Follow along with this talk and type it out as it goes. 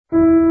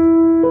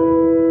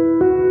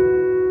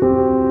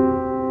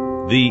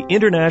The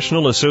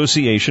International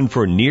Association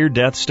for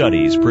Near-Death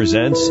Studies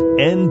presents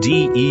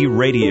NDE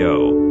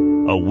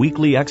Radio, a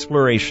weekly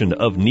exploration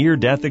of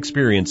near-death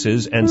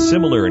experiences and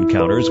similar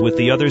encounters with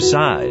the other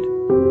side.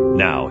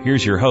 Now,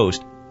 here's your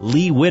host,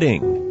 Lee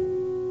Whitting.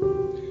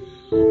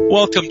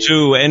 Welcome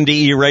to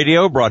NDE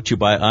Radio, brought to you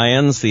by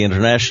IANS, the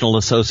International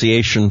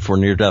Association for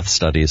Near-Death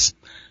Studies.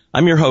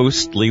 I'm your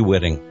host, Lee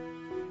Whitting.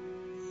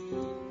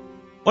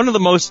 One of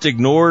the most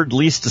ignored,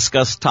 least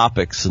discussed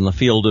topics in the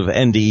field of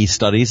NDE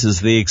studies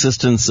is the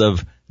existence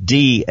of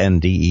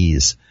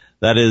DNDEs,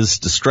 that is,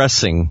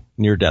 distressing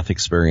near-death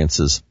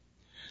experiences.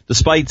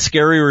 Despite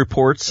scary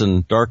reports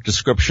and dark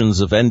descriptions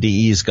of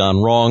NDEs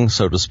gone wrong,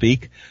 so to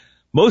speak,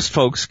 most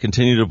folks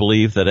continue to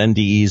believe that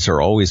NDEs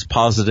are always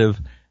positive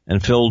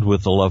and filled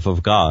with the love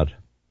of God.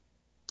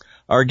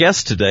 Our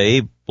guest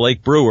today,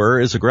 Blake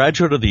Brewer, is a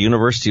graduate of the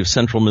University of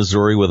Central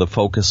Missouri with a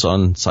focus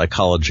on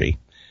psychology.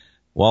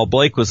 While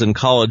Blake was in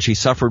college, he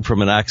suffered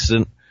from an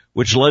accident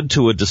which led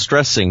to a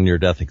distressing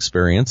near-death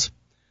experience.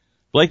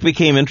 Blake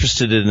became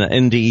interested in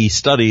NDE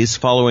studies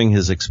following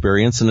his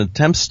experience and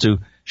attempts to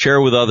share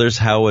with others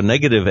how a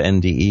negative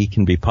NDE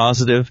can be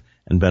positive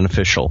and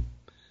beneficial.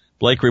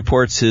 Blake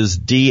reports his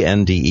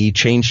DNDE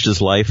changed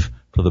his life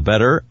for the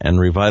better and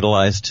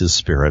revitalized his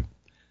spirit.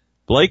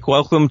 Blake,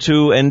 welcome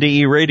to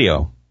NDE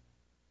Radio.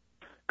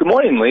 Good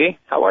morning, Lee.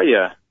 How are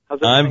you?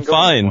 I'm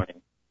fine.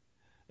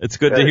 It's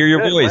good to hear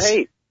your voice.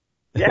 Hey.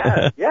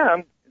 Yeah,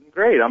 I'm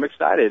great. I'm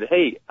excited.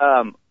 Hey,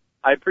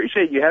 I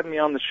appreciate you having me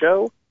on the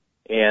show.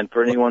 And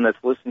for anyone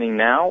that's listening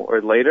now or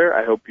later,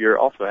 I hope you're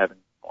also having a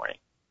good morning.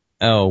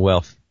 Oh,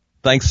 well,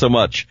 thanks so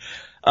much.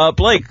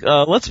 Blake,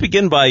 let's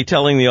begin by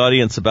telling the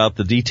audience about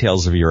the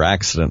details of your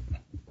accident.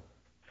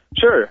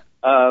 Sure.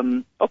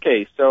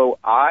 Okay, so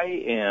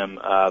I'm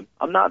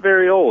not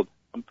very old.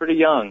 I'm pretty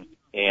young.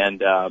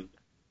 And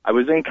I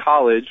was in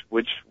college,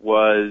 which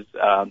was,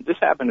 this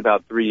happened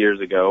about 3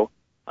 years ago.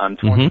 I'm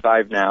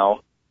 25 now.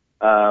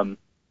 I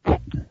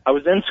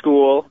was in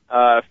school,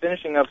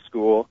 finishing up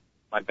school,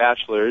 my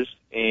bachelor's,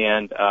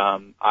 and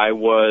I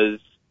was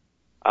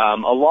a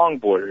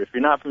longboarder. If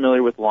you're not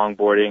familiar with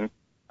longboarding,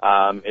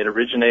 it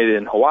originated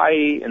in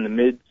Hawaii in the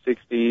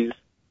mid-'60s.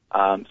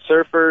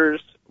 Surfers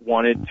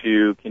wanted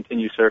to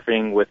continue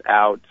surfing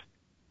without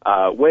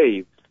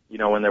waves,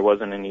 when there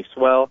wasn't any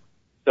swell.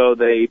 So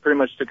they pretty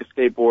much took a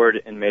skateboard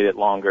and made it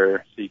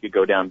longer so you could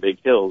go down big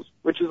hills,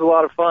 which is a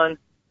lot of fun.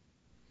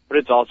 But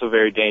it's also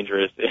very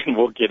dangerous, and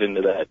we'll get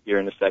into that here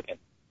in a second.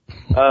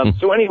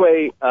 So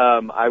anyway,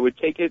 I would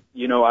take it,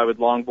 I would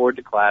longboard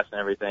to class and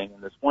everything.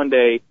 And this one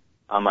day,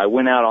 I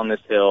went out on this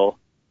hill,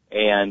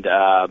 and,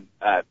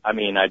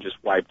 I just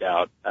wiped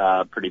out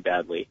pretty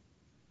badly.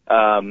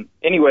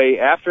 Anyway,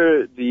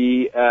 after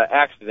the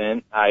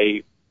accident,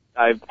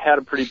 I've had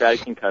a pretty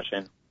bad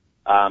concussion.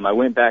 I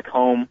went back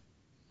home,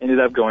 ended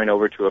up going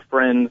over to a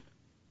friend's.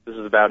 This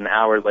was about an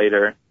hour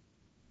later.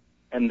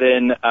 And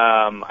then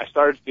I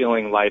started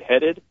feeling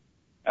lightheaded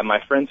at my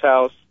friend's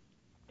house,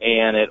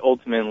 and it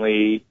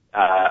ultimately,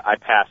 I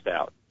passed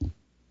out.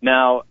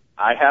 Now,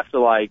 I have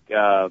to,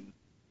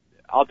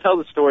 I'll tell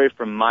the story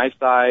from my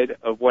side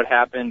of what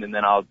happened, and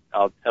then I'll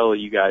tell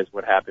you guys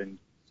what happened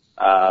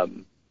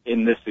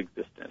in this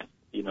existence,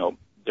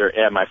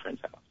 there at my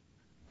friend's house.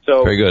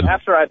 So very good.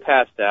 After I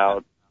passed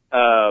out,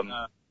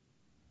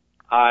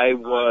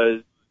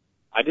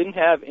 I didn't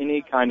have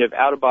any kind of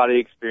out-of-body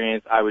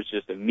experience. I was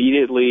just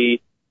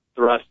immediately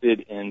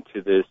thrusted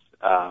into this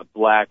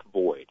black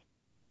void.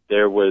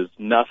 There was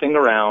nothing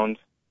around.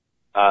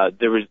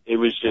 It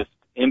was just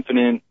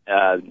infinite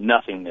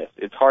nothingness.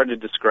 It's hard to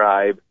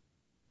describe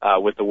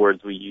with the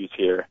words we use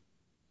here.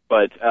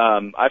 But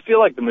I feel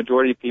like the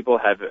majority of people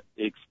have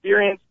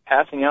experienced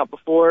passing out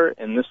before,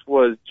 and this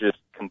was just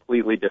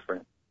completely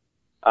different.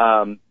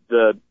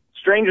 The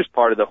strangest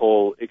part of the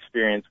whole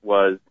experience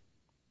was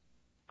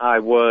I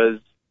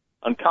was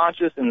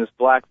unconscious in this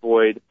black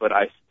void, but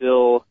I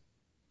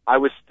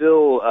was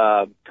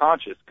still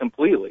conscious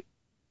completely.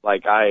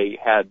 Like I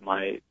had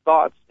my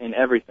thoughts and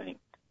everything,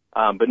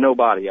 but no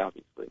body,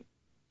 obviously.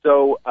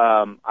 So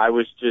I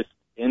was just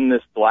in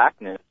this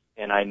blackness,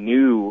 and I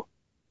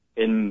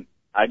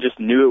just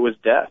knew it was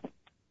death,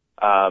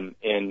 and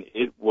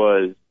it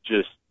was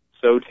just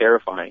so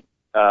terrifying.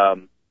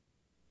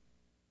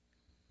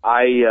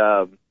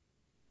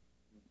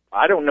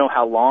 I don't know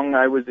how long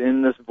I was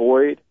in this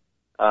void,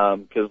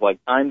 because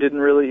time didn't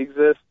really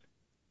exist,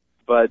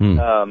 but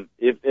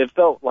it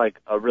felt like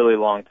a really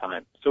long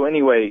time. So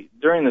anyway,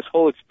 during this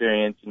whole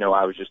experience,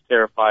 I was just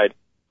terrified.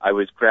 I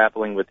was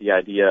grappling with the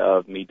idea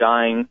of me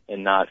dying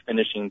and not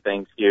finishing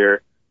things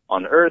here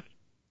on Earth.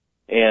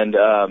 And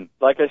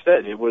like I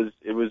said, it was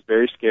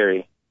very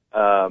scary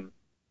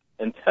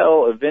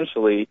until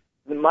eventually,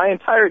 my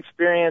entire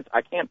experience,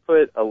 I can't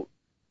put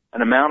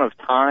an amount of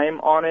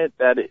time on it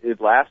that it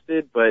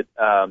lasted, but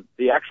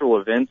the actual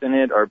events in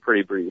it are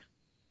pretty brief.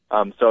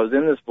 So I was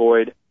in this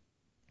void.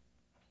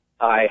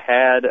 I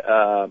had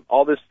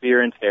all this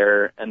fear and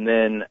terror, and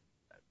then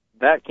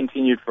that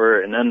continued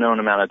for an unknown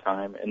amount of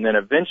time. And then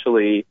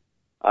eventually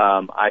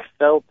I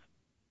felt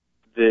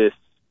this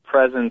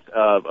presence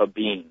of a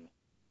being,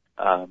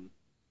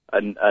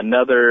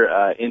 another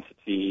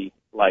entity,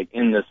 like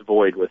in this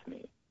void with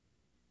me.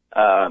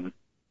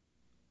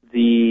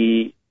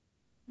 The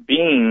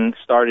being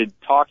started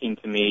talking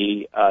to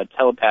me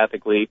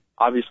telepathically.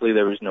 Obviously,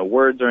 there was no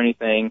words or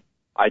anything.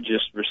 I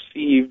just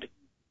received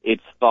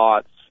its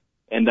thoughts,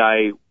 and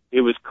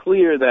it was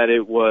clear that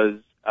it was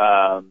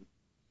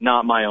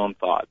not my own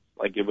thoughts.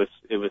 Like it was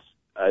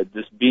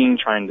this being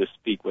trying to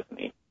speak with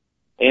me.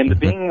 And the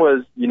being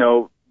was,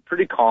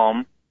 pretty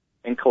calm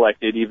and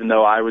collected, even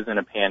though I was in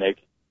a panic.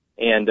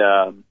 And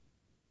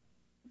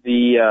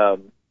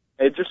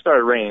it just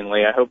started raining.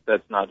 Like, I hope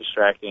that's not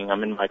distracting.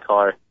 I'm in my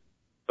car.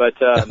 But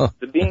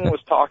the being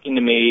was talking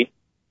to me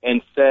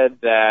and said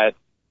that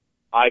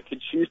I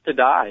could choose to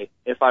die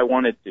if I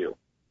wanted to.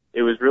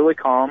 It was really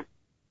calm.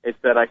 It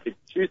said I could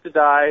choose to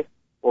die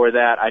or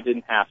that I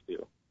didn't have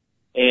to.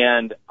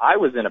 And I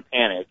was in a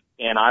panic,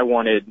 and I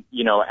wanted,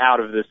 out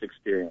of this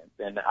experience.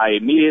 And I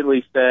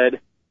immediately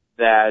said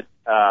that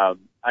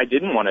I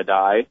didn't want to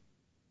die.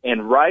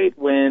 And right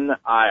when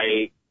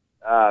I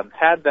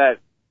had that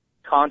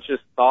conscious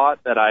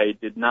thought that I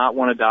did not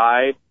want to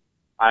die,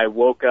 I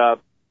woke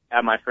up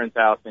at my friend's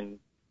house, and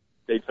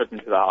they took me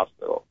to the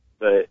hospital.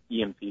 The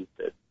EMTs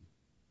did.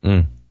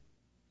 Mm.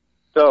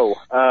 So,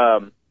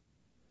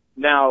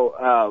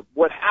 now,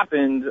 what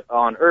happened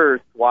on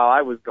Earth while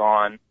I was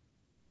gone,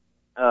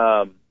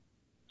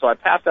 so I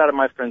passed out of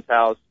my friend's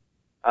house.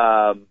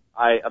 I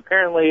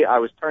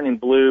was turning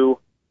blue,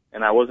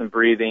 and I wasn't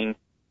breathing.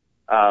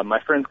 My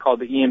friends called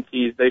the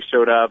EMTs. They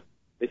showed up.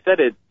 They said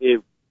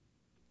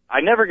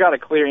I never got a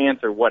clear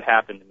answer what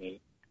happened to me.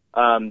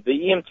 The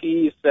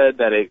EMTs said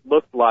that it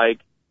looked like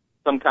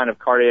some kind of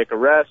cardiac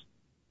arrest.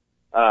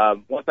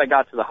 Once I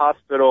got to the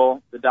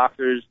hospital, the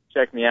doctors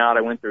checked me out.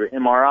 I went through an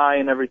MRI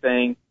and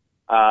everything.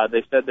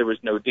 They said there was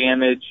no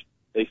damage.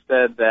 They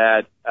said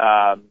that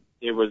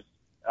it was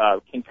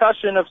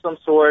concussion of some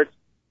sort,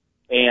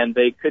 and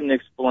they couldn't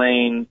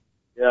explain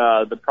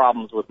the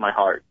problems with my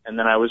heart. And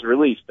then I was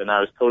released, and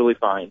I was totally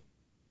fine.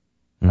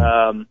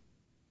 Mm.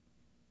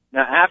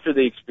 Now, after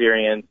the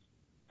experience,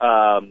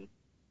 a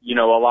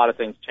lot of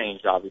things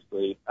changed,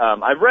 obviously.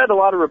 I've read a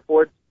lot of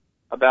reports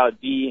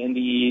about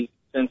DNDEs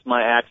since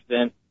my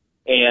accident,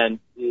 and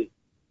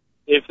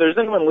if there's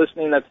anyone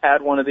listening that's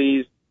had one of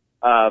these,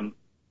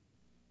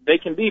 they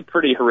can be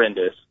pretty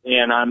horrendous.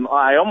 And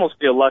I almost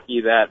feel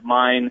lucky that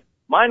mine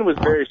was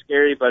very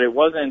scary, but it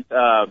wasn't,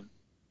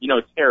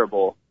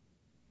 terrible,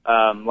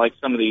 like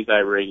some of these I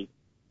read.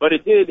 But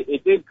it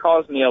did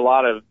cause me a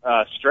lot of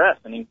stress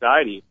and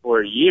anxiety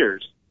for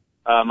years.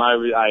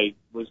 I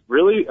was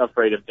really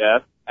afraid of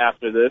death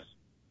after this,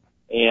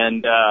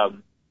 and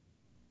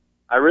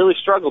I really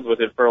struggled with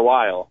it for a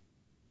while.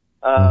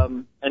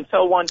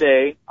 Until one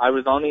day I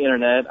was on the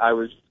internet. I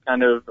was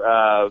kind of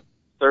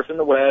surfing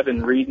the web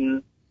and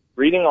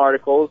reading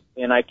articles,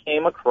 and I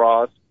came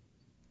across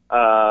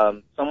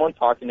someone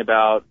talking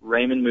about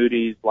Raymond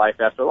Moody's Life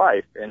After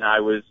Life, and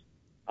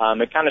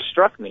it kind of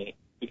struck me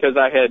because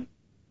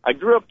I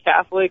grew up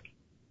Catholic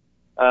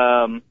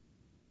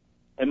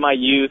in my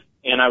youth,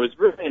 and I was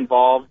really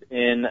involved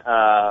in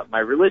my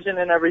religion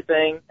and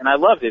everything, and I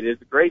loved it. It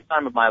was a great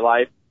time of my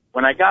life.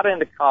 When I got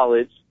into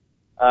college,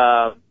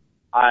 I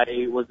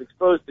was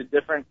exposed to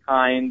different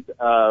kinds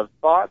of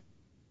thoughts,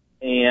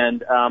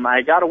 and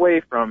I got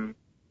away from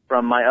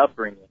my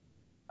upbringing.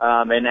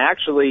 And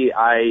actually,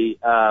 I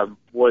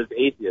was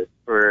atheist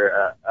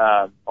for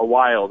a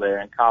while there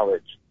in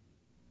college.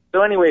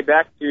 So anyway,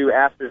 back to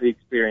after the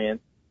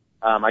experience,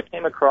 I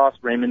came across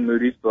Raymond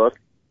Moody's book,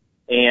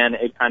 and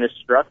it kind of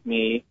struck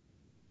me.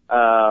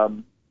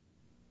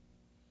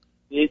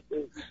 It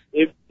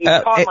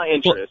caught my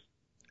interest.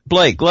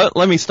 Blake,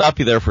 let me stop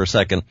you there for a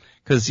second,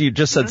 because you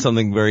just said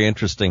something very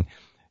interesting.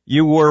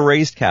 You were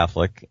raised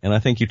Catholic, and I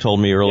think you told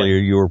me earlier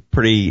you were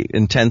pretty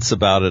intense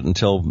about it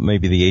until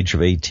maybe the age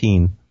of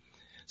 18.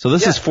 So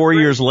this is 4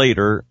 years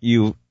later.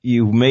 You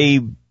may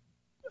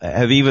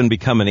have even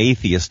become an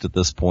atheist at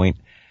this point.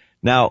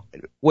 Now,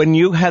 when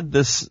you had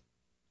this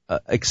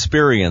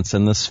experience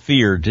and this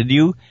fear, did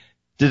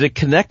it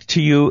connect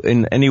to you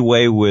in any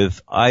way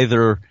with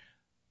either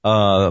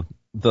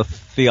the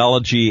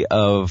theology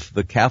of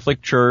the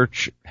Catholic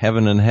Church,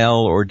 heaven and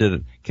hell, or did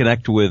it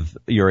connect with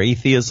your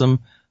atheism?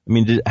 I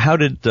mean, how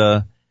did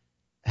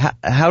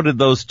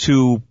those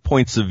 2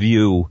 points of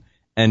view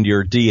and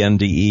your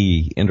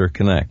DNDE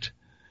interconnect?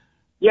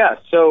 Yeah,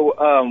 so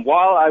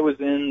while I was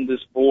in this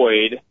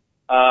void,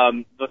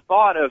 the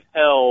thought of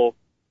hell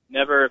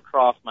never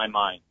crossed my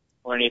mind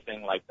or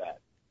anything like that.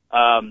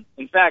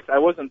 In fact, I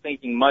wasn't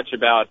thinking much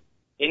about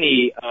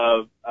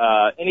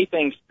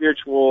anything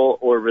spiritual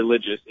or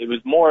religious. It was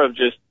more of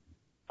just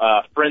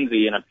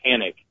frenzy and a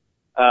panic.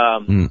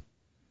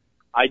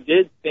 I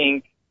did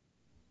think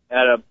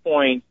at a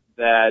point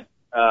that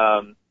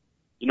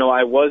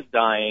I was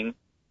dying,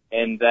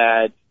 and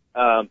that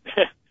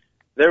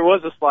there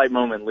was a slight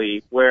moment,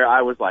 Lee, where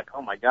I was like,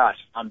 oh my gosh,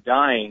 I'm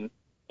dying,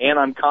 and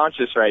I'm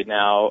conscious right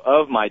now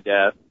of my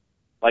death.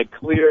 Like,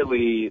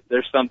 clearly,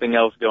 there's something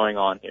else going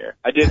on here.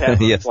 I did have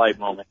a Yes. slight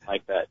moment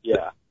like that,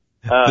 yeah.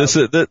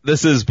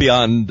 This is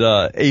beyond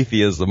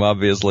atheism,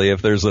 obviously,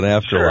 if there's an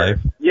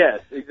afterlife. Sure.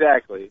 Yes,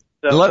 exactly.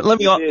 So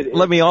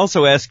Let me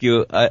also ask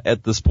you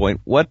at this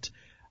point,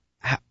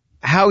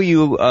 how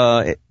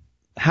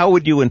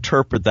would you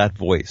interpret that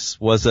voice?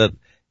 Was it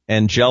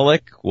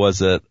angelic?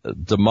 Was it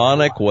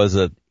demonic? Was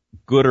it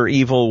good or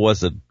evil?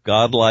 Was it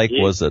godlike?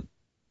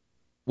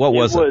 What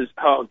was it?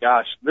 Oh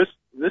gosh, this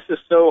is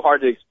so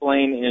hard to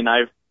explain, and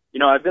I've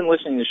been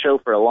listening to the show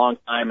for a long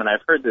time, and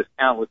I've heard this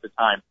countless of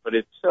times, but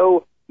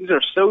these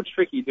are so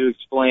tricky to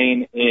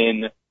explain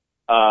in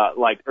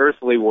like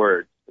earthly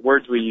words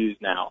we use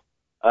now.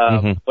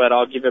 But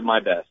I'll give it my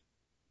best.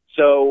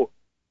 So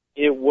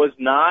it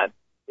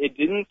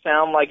didn't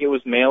sound like it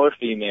was male or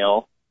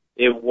female.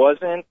 It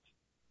wasn't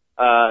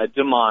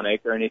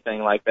demonic or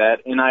anything like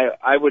that, and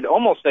I would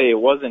almost say it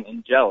wasn't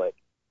angelic.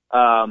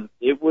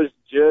 It was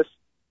just,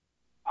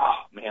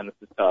 oh man, this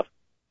is tough.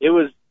 It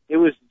was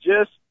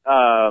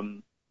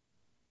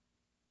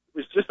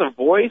just a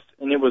voice,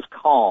 and it was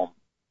calm.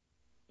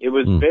 It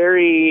was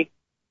very,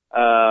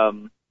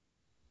 oh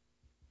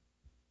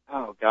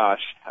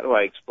gosh, how do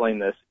I explain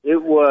this?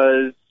 It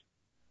was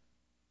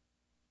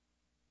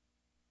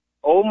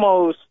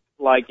almost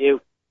like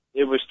it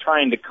was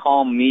trying to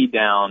calm me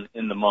down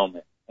in the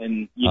moment,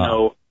 and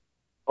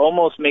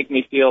almost make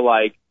me feel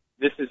like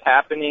this is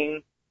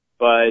happening,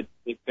 but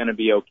it's going to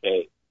be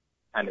okay,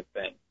 kind of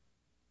thing.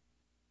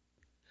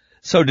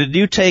 So did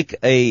you take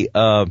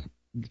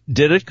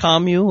did it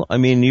calm you? I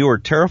mean, you were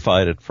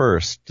terrified at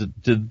first.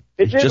 Did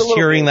just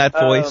hearing that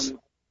voice?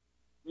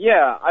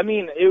 Yeah, I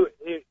mean,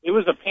 it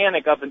was a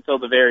panic up until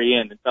the very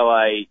end, until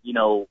I,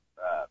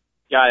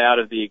 got out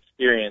of the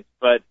experience.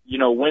 But,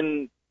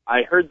 when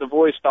I heard the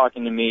voice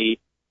talking to me,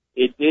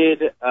 it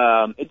did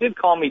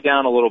calm me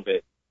down a little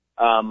bit.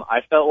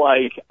 I felt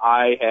like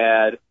I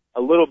had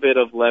a little bit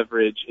of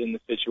leverage in the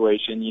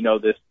situation.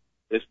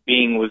 This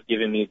being was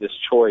giving me this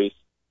choice,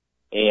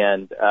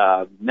 and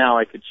now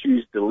I could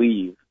choose to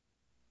leave.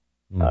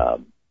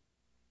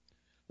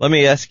 Let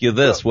me ask you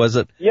this: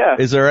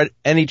 is there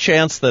any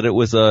chance that it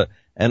was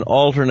an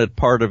alternate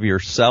part of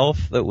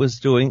yourself that was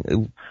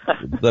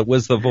that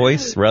was the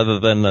voice rather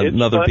than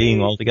another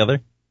being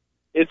altogether?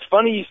 It's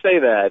funny you say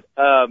that.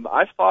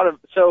 I thought of,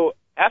 so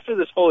after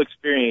this whole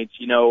experience,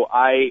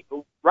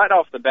 right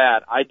off the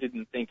bat, I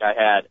didn't think I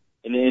had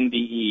an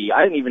NDE.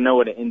 I didn't even know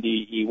what an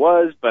NDE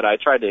was, but I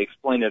tried to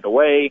explain it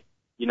away.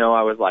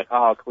 I was like,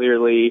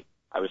 clearly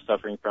I was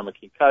suffering from a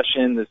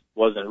concussion. This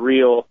wasn't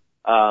real.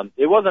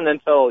 It wasn't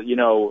until,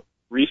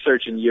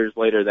 research and years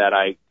later that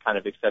I kind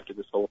of accepted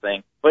this whole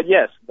thing. But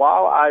yes,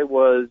 while I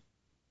was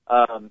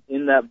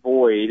in that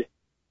void,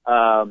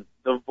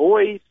 the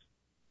voice,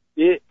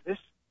 this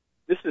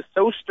is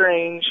so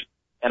strange,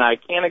 and I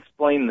can't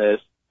explain this,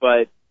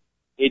 but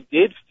it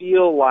did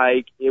feel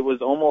like it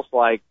was almost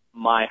like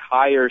my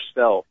higher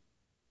self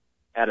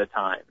at a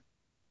time.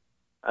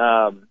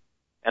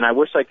 And I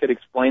wish I could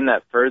explain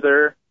that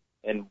further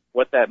and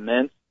what that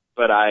meant,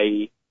 but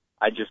I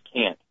just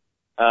can't.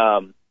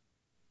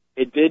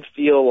 It did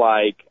feel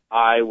like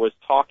I was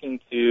talking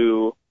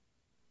to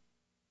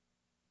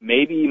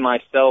maybe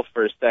myself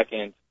for a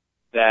second.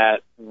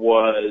 That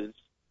was,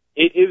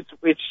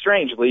 it's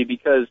strangely,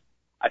 because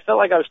I felt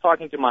like I was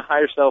talking to my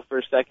higher self for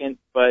a second,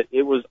 but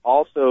it was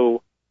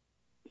also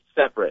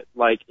separate.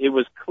 Like, it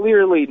was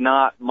clearly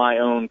not my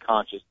own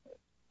consciousness,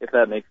 if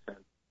that makes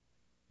sense.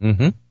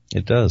 Mm-hmm.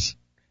 It does.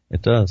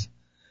 It does.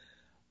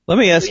 Let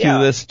me ask you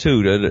this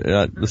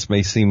too. This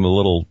may seem a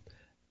little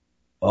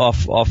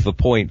off the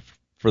point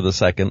for the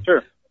second.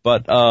 Sure.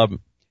 But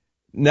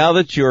now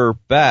that you're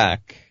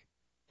back,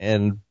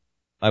 and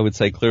I would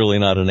say clearly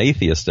not an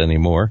atheist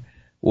anymore,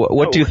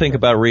 what do you think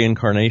about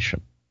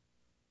reincarnation?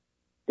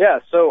 Yeah,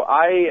 so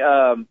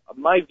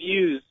my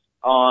views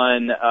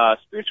on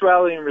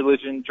spirituality and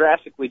religion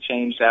drastically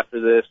changed after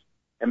this,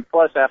 and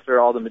plus after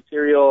all the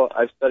material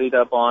I've studied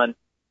up on,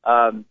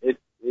 it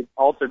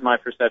altered my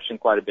perception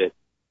quite a bit.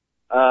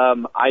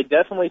 I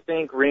definitely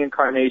think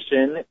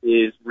reincarnation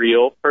is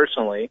real,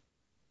 personally.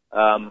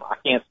 I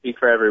can't speak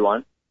for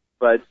everyone,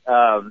 but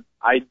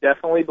I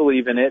definitely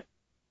believe in it.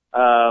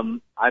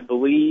 I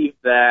believe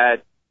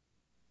that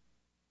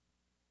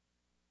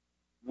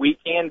we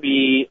can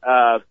be,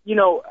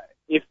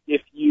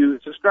 if you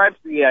subscribe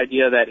to the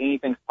idea that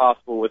anything's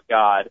possible with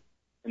God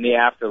in the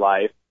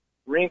afterlife,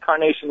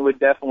 reincarnation would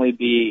definitely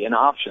be an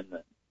option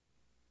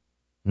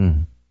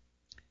then.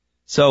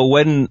 So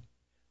when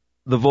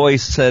the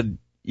voice said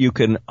you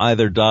can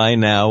either die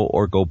now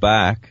or go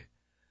back,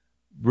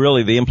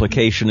 really the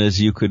implication is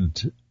you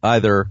could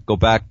either go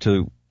back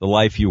to the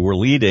life you were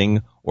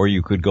leading or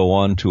you could go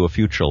on to a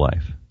future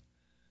life.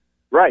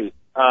 Right.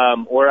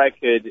 Or I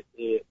could,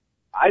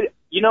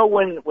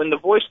 when the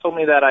voice told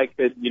me that I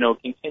could,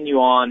 continue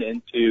on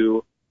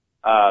into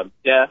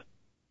death,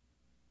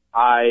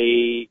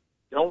 I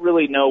don't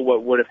really know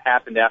what would have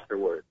happened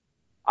afterwards.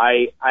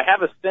 I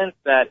have a sense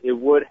that it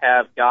would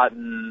have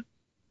gotten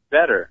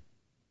better.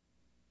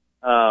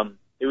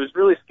 It was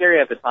really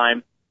scary at the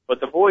time, but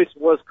the voice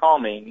was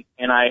calming,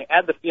 and I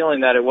had the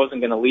feeling that it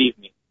wasn't going to leave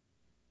me.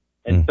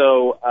 And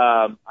so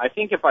I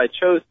think if I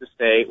chose to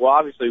stay, well,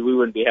 obviously we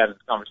wouldn't be having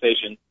this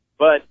conversation,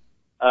 but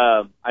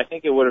I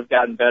think it would have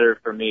gotten better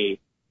for me.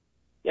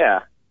 Yeah,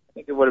 I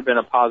think it would have been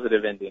a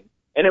positive ending.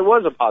 And it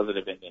was a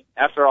positive ending.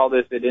 After all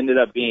this, it ended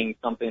up being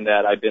something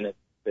that I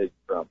benefited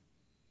from.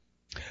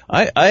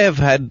 I have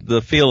had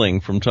the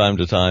feeling from time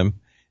to time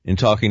in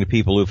talking to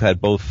people who've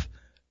had both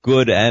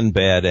good and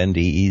bad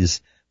NDEs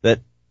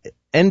that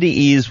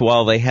NDEs,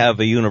 while they have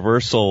a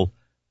universal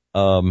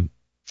element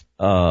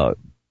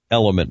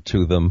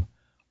to them,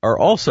 are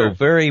also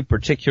very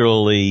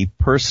particularly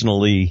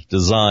personally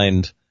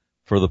designed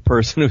for the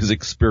person who's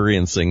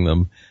experiencing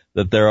them.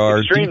 That there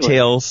are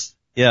details,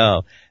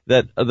 that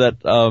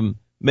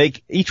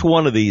make each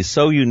one of these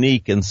so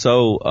unique and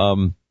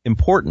so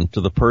important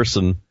to the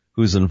person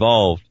who's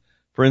involved.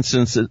 For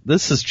instance,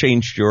 this has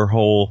changed your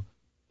whole.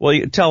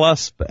 Well, tell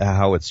us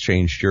how it's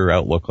changed your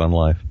outlook on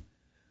life.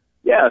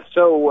 Yeah,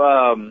 so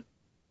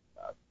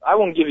I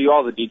won't give you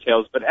all the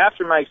details, but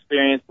after my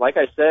experience, like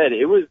I said,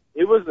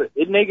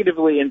 it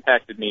negatively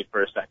impacted me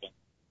for a second.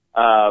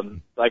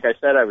 Like I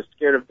said, I was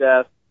scared of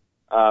death.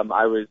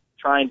 I was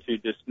trying to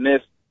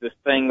dismiss this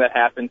thing that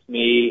happened to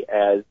me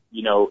as,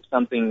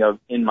 something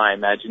in my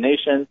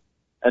imagination.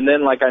 And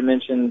then, like I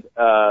mentioned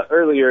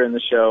earlier in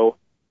the show,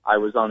 I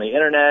was on the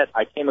internet.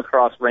 I came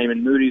across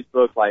Raymond Moody's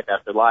book, Life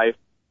After Life,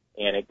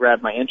 and it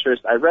grabbed my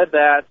interest. I read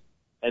that,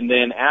 and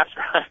then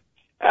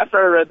after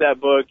I read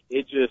that book,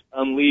 it just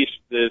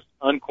unleashed this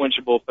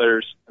unquenchable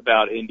thirst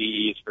about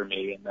NDEs for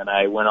me. And then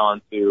I went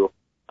on to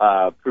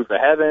Proof of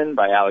Heaven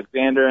by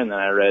Alexander, and then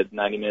I read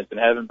 90 Minutes in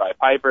Heaven by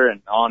Piper,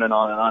 and on and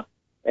on and on.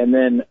 And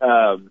then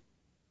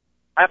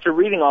after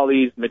reading all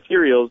these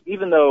materials,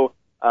 even though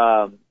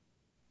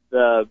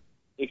the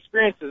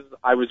experiences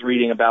I was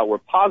reading about were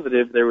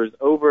positive, there was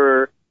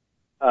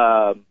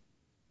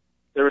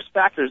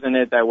factors in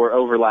it that were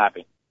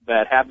overlapping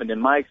that happened in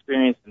my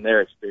experience and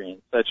their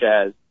experience, such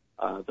as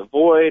the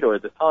void or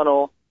the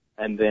tunnel,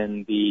 and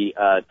then the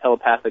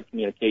telepathic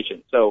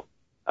communication. So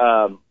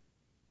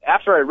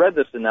after I read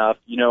this enough,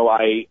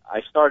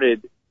 I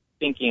started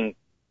thinking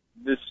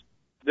this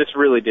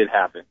really did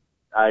happen.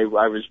 I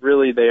was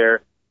really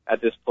there at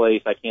this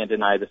place. I can't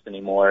deny this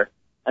anymore.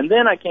 And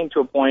then I came to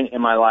a point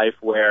in my life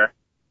where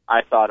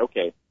I thought,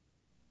 okay,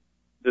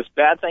 this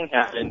bad thing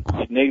happened.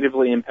 It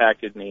negatively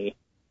impacted me.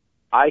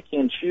 I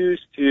can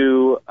choose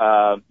to,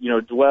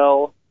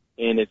 dwell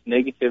in its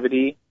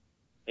negativity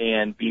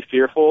and be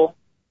fearful,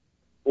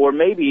 or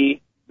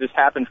maybe this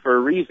happened for a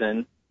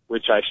reason,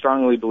 which I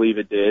strongly believe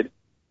it did,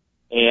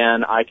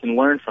 and I can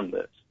learn from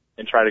this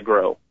and try to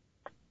grow.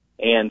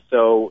 And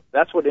so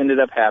that's what ended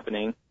up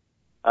happening.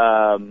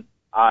 I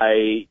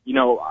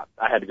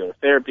had to go to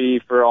therapy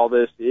for all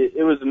this.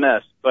 It was a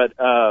mess, but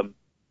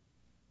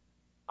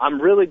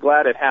I'm really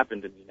glad it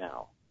happened to me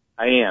now.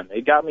 I am.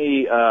 It got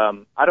me,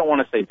 I don't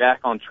want to say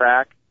back on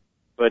track,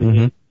 but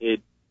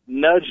it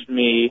nudged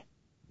me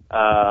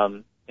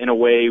in a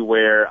way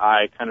where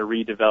I kind of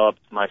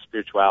redeveloped my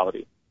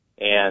spirituality,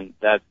 and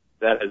that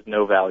has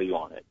no value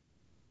on it.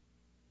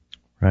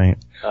 Right.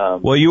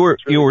 Well, you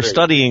were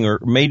studying or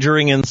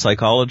majoring in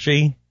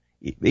psychology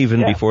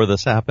even before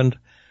this happened.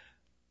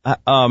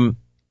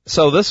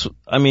 So this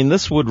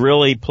would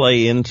really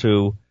play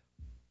into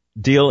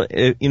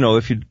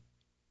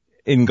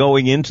in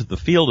going into the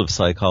field of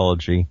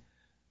psychology,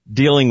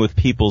 dealing with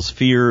people's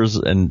fears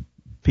and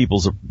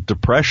people's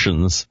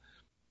depressions.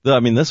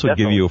 This would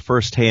give you a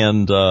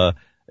firsthand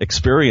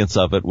experience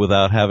of it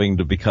without having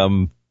to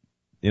become,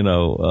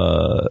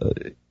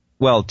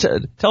 well,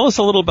 tell us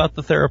a little about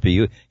the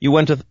therapy. You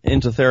went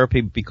into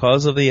therapy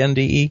because of the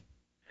NDE?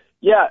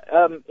 Yeah,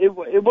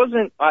 it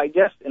wasn't, I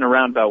guess, in a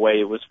roundabout way,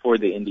 it was for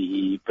the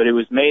NDE, but it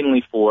was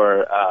mainly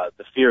for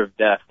the fear of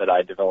death that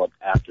I developed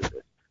after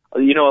this. A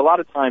lot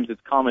of times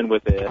it's common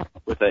with a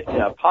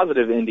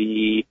positive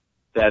NDE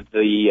that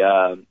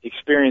the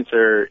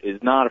experiencer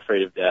is not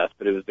afraid of death,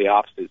 but it was the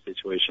opposite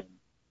situation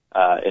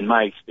in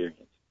my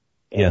experience.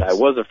 And I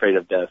was afraid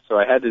of death, so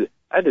I had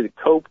to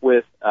cope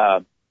with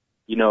my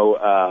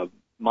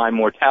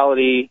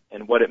mortality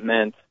and what it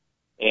meant,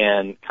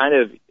 and kind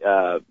of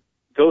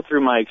go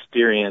through my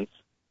experience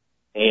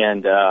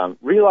and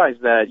realize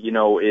that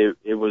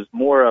it was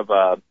more of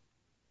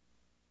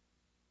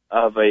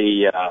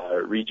a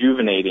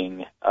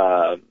rejuvenating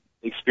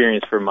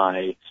experience for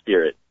my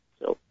spirit.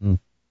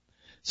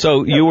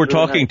 So you were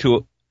talking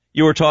to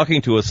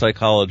a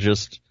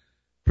psychologist,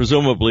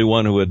 presumably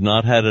one who had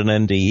not had an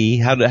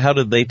NDE. How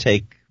did they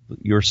take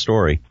your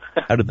story?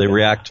 How did they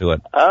react to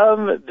it?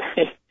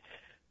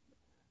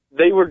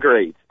 They were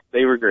great.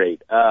 They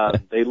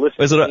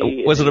listened to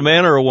me. Was it a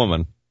man or a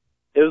woman?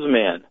 It was a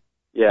man.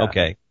 Yeah.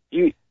 Okay.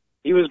 He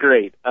was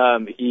great.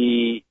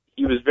 He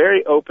was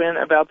very open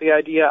about the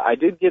idea. I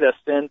did get a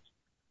sense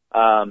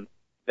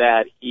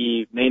that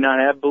he may not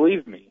have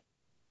believed me,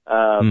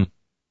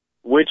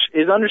 which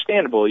is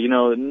understandable.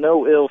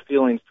 No ill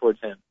feelings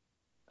towards him.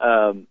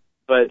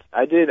 But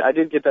I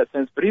did get that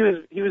sense. But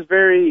he was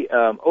very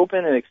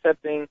open and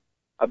accepting.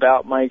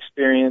 about my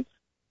experience,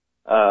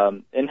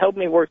 and helped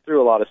me work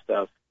through a lot of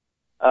stuff.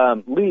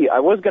 Lee, I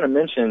was going to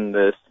mention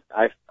this.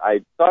 I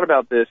thought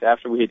about this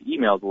after we had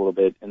emailed a little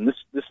bit, and this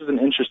is an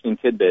interesting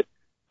tidbit.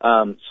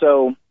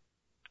 So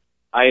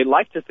I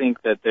like to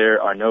think that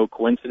there are no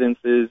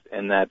coincidences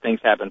and that things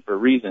happen for a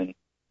reason.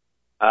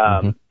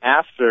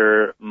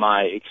 After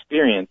my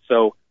experience,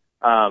 so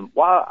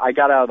while I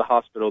got out of the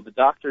hospital, the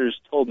doctors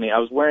told me I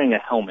was wearing a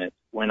helmet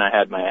when I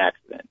had my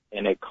accident,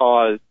 and it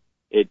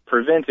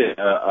prevented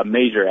a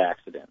major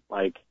accident.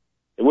 Like,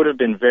 it would have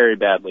been very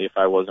badly if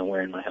I wasn't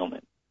wearing my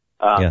helmet.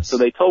 Yes. So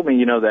they told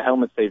me, the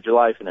helmet saved your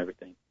life and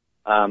everything.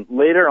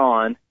 Later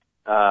on,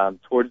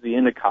 towards the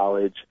end of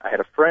college, I had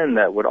a friend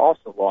that would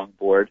also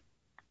longboard,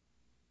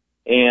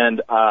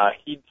 and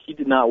he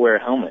did not wear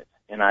a helmet.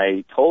 And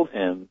I told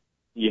him,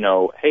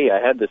 hey, I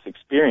had this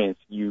experience.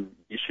 You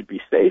should be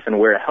safe and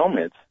wear a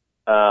helmet.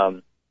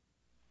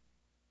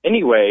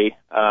 Anyway,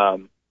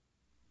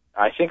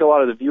 I think a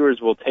lot of the viewers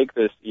will take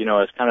this,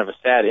 as kind of a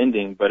sad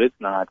ending, but it's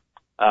not.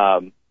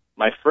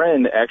 My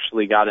friend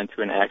actually got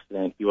into an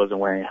accident. He wasn't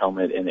wearing a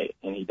helmet,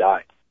 and he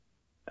died.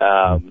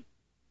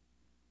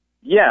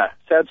 Yeah,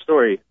 sad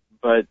story,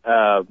 but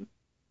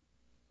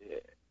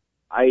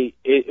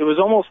it was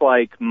almost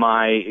like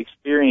my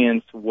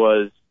experience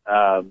was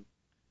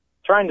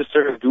trying to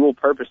serve dual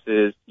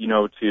purposes,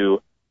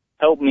 to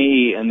help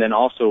me and then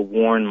also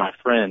warn my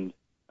friend,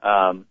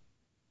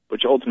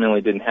 which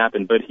ultimately didn't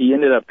happen. But he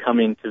ended up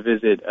coming to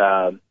visit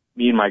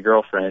me and my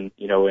girlfriend,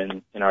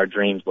 in our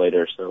dreams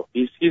later. So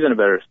he's in a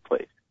better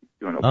place. He's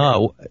doing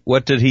okay.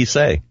 What did he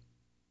say?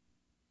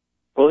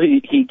 Well,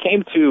 he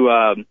came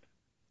to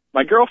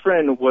my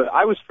girlfriend.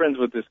 I was friends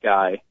with this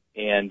guy,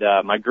 and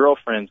my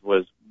girlfriend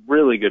was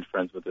really good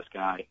friends with this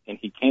guy. And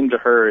he came to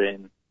her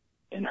in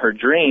her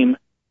dream,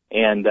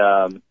 and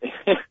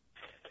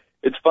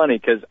it's funny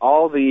because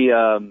all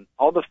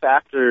the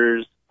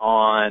factors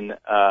on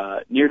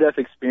near-death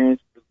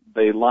experience,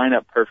 they line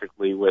up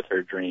perfectly with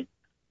her dream.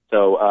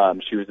 So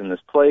she was in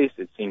this place.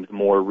 It seemed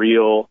more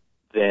real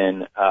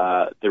than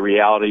the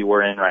reality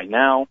we're in right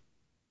now.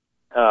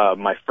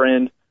 My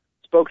friend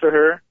spoke to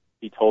her.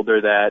 He told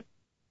her that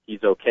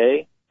he's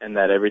okay and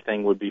that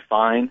everything would be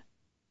fine.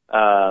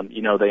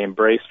 They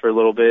embraced for a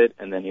little bit,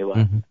 and then he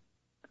left.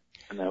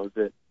 And that was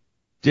it.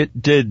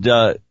 Did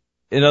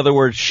in other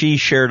words, she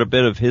shared a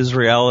bit of his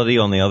reality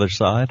on the other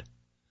side?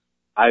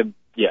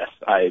 Yes,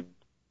 I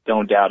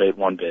don't doubt it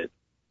one bit.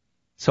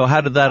 So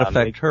how did that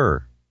affect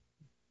her?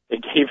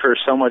 It gave her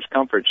so much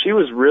comfort. She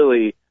was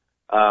really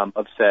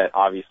upset,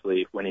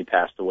 obviously, when he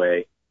passed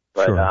away.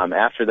 But Sure.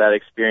 After that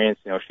experience,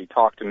 she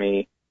talked to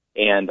me,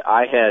 and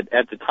I had,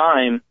 at the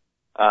time,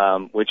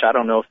 which I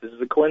don't know if this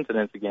is a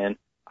coincidence again,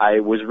 I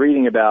was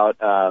reading about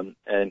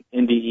an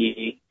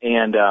NDE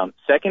and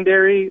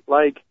secondary,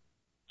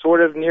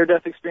 sort of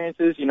near-death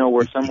experiences,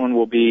 where someone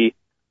will be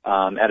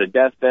at a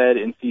deathbed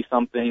and see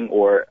something,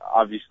 or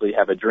obviously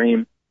have a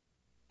dream.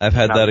 I've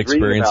had that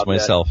experience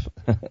myself.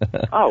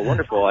 Oh,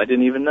 wonderful. I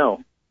didn't even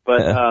know.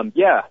 But,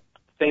 yeah,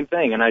 same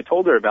thing. And I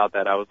told her about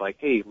that. I was like,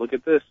 hey, look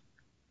at this.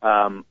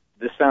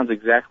 This sounds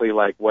exactly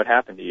like what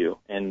happened to you.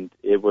 And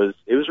it was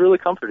really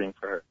comforting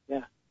for her.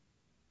 Yeah.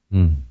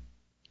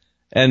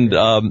 And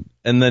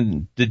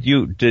then did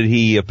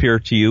he appear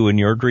to you in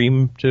your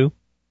dream too?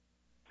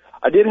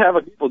 I did have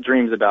a couple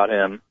dreams about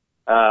him.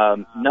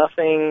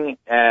 Nothing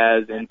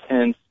as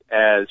intense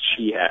as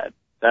she had.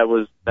 That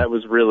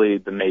was really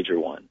the major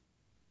one.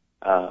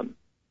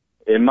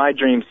 In my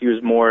dreams, he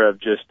was more of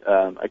just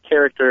a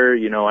character,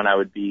 and I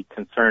would be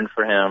concerned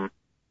for him.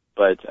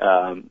 But,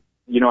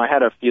 I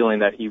had a feeling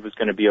that he was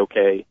going to be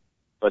okay.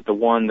 But the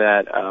one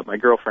that my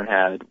girlfriend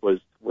had was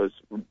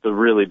the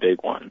really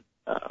big one.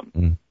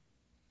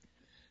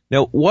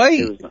 Now, why,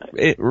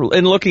 nice.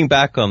 In looking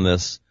back on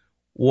this,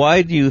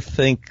 why do you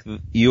think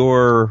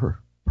your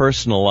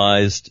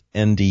personalized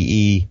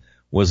NDE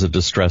was a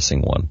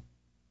distressing one?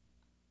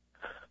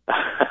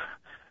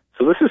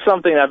 So this is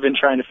something I've been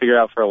trying to figure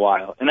out for a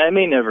while, and I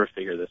may never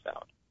figure this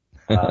out.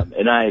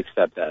 And I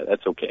accept that.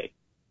 That's okay.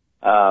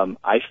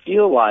 I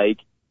feel like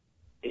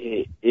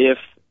if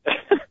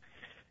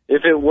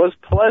it was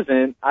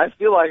pleasant, I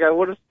feel like I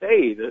would have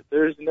stayed.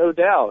 There's no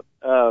doubt.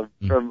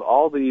 From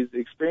all these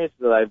experiences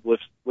that I've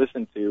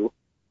listened to,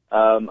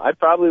 I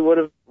probably would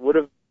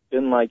have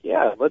been like,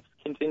 yeah, let's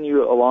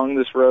continue along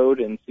this road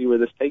and see where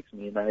this takes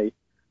me. And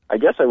I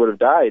guess I would have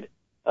died.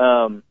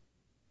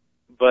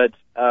 But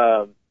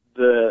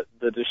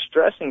the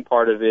distressing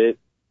part of it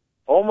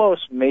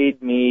almost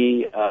made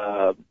me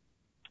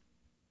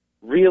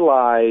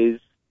realize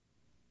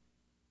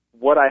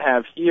what I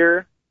have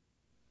here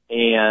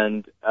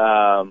and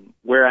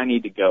where I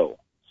need to go.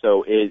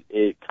 So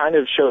it kind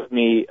of showed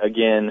me,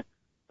 again,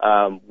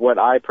 what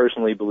I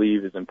personally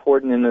believe is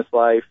important in this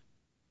life,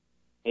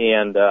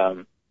 and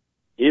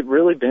it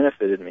really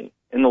benefited me.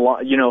 In the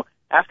long,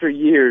 after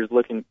years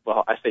looking,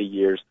 well, I say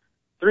years,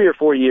 3 or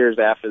 4 years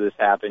after this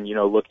happened,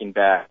 looking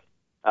back,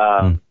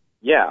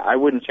 yeah, I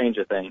wouldn't change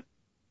a thing.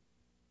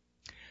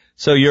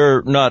 So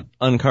you're not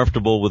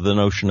uncomfortable with the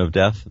notion of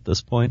death at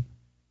this point?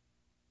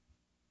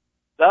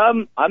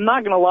 I'm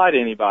not going to lie to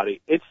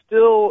anybody. It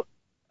still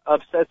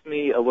upsets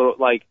me a little.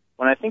 Like,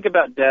 when I think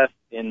about death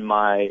in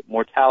my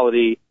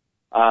mortality,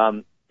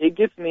 it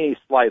gets me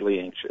slightly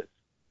anxious,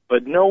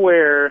 but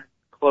nowhere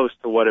close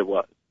to what it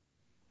was.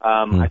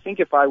 I think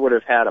if I would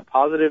have had a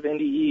positive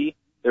NDE,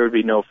 there would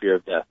be no fear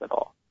of death at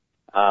all.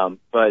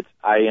 But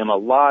I am a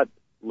lot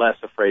less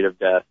afraid of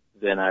death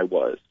than I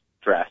was,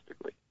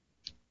 drastically.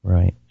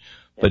 Right.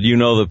 But you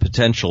know the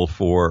potential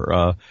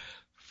for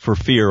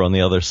fear on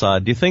the other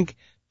side. Do you think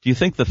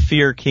the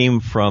fear came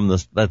from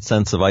that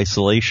sense of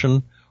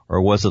isolation,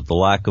 or was it the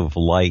lack of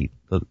light?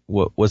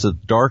 Was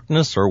it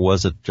darkness, or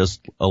was it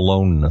just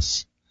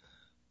aloneness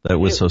that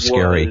was so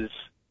scary?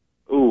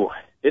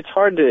 It's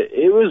hard to,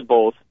 it was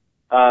both.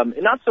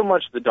 Not so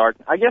much the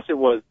darkness. I guess it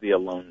was the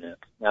aloneness,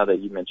 now that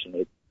you mention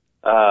it.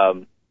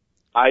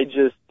 I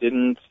just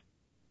didn't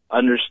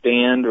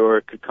understand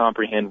or could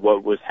comprehend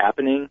what was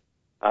happening.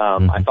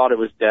 I thought it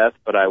was death,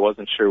 but I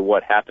wasn't sure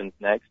what happened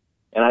next.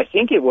 And I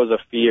think it was a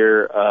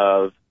fear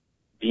of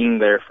being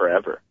there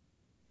forever.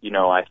 You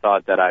know, I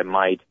thought that I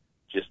might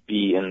just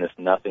be in this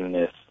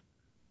nothingness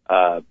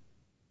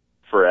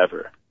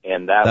forever.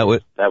 And that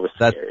was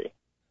scary.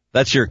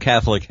 That's your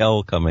Catholic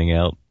hell coming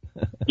out.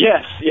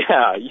 Yes,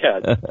 yeah,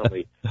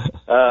 definitely.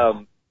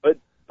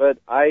 But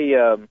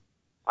I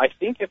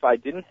think if I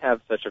didn't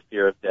have such a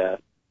fear of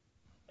death,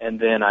 and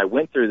then I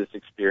went through this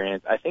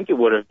experience, I think it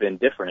would have been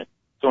different.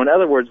 So in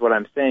other words, what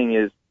I'm saying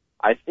is,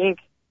 I think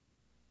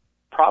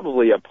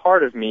probably a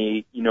part of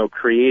me, you know,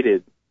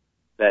 created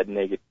that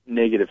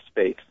negative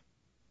space.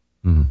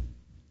 Mm-hmm.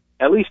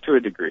 At least to a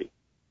degree.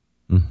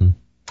 Mm-hmm.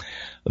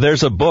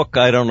 There's a book,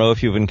 I don't know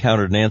if you've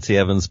encountered Nancy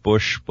Evans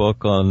Bush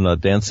book on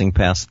Dancing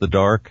Past the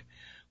Dark,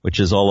 which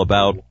is all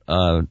about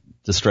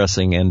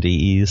distressing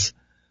NDEs.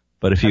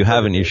 But if you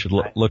haven't, you should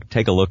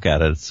take a look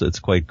at it. It's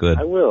quite good.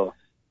 I will.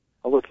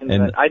 I'll look into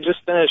that. I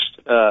just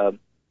finished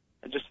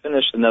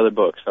another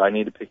book, so I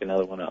need to pick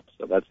another one up.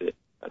 So that's it.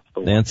 That's the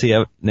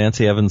one.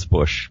 Nancy Evans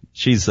Bush.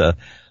 She's a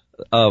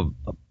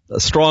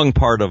strong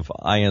part of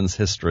IANDS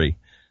history.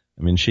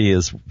 I mean,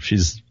 she's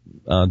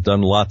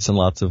done lots and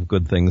lots of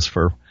good things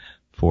for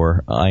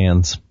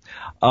IANDS.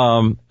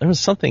 There was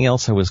something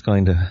else I was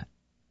going to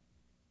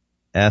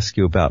ask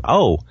you about.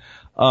 Sure.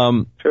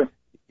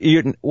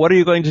 What are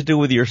you going to do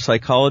with your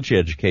psychology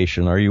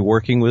education? Are you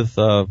working with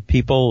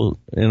people,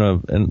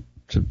 and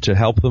to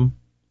help them?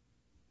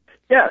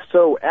 Yeah.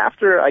 So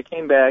after I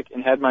came back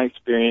and had my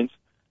experience,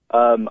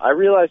 I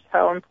realized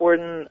how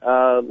important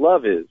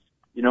love is.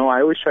 You know,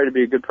 I always try to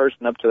be a good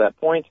person up to that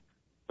point,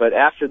 but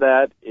after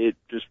that, it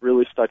just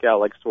really stuck out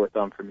like a sore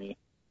thumb for me.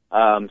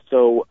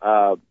 So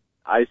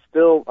I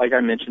still, like I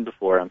mentioned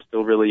before, I'm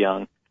still really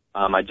young.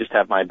 I just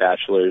have my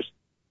bachelor's,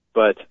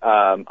 but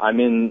I'm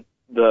in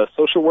the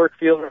social work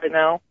field right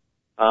now.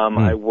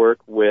 I work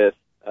with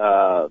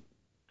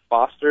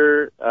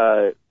foster.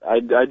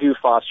 I do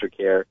foster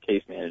care,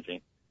 case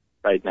managing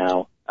right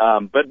now.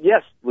 But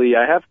yes, Lee,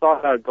 I have thought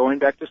about going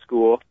back to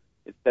school.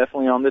 It's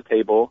definitely on the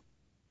table.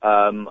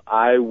 I'm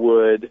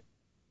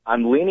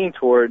leaning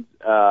towards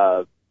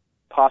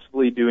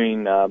possibly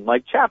doing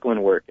like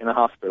chaplain work in a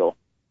hospital.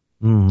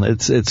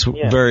 It's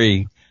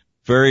very,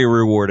 very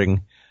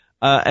rewarding.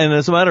 And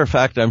as a matter of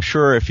fact, I'm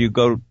sure if you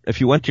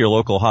went to your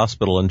local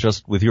hospital and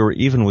just with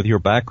your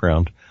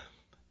background,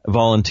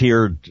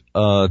 volunteered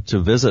to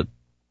visit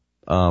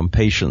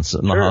patients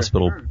in the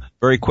hospital,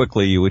 very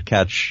quickly you would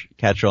catch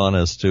on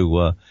as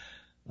to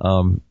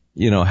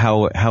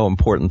how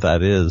important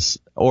that is.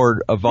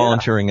 Or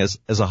volunteering as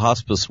a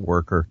hospice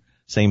worker,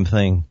 same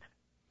thing.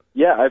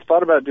 Yeah, I've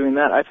thought about doing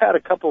that. I've had a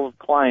couple of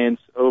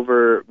clients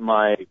over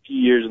my few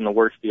years in the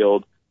work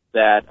field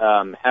that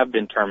have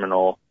been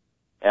terminal.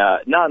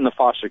 Not in the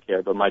foster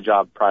care, but my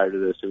job prior to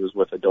this, it was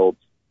with adults.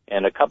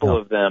 And a couple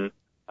of them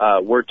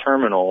were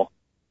terminal,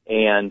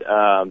 and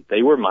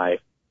they were my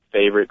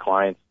favorite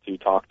clients to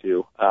talk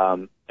to.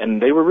 And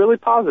they were really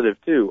positive,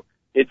 too.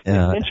 It's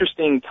an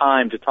interesting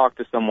time to talk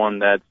to someone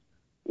that's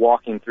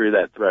walking through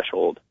that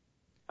threshold.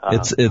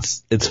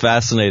 It's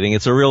fascinating.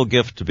 It's a real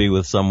gift to be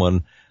with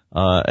someone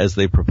as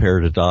they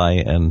prepare to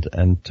die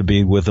and to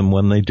be with them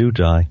when they do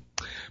die.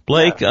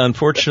 Blake,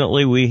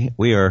 unfortunately,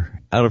 we are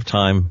out of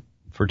time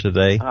for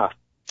today.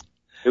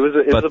 It was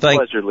a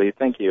pleasure, Lee.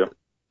 Thank you.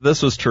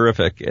 This was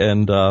terrific,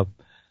 and I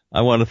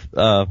want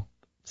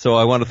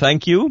to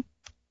thank you,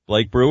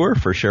 Blake Brewer,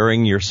 for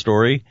sharing your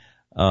story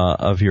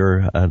of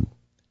your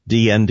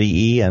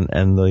DNDE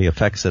and the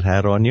effects it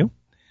had on you.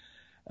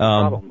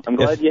 No problem. I'm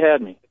glad you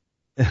had me.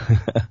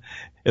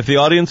 If the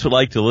audience would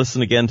like to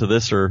listen again to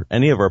this or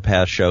any of our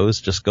past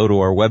shows, just go to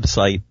our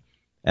website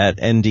at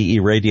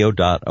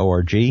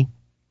nderadio.org.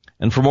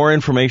 And for more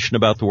information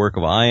about the work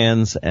of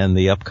IANDS and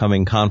the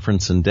upcoming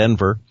conference in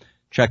Denver,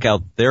 check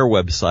out their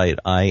website,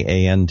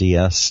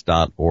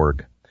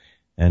 iands.org.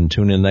 And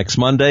tune in next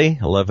Monday,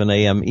 11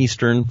 a.m.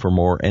 Eastern, for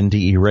more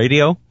NDE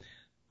Radio.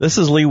 This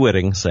is Lee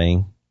Witting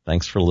saying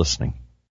thanks for listening.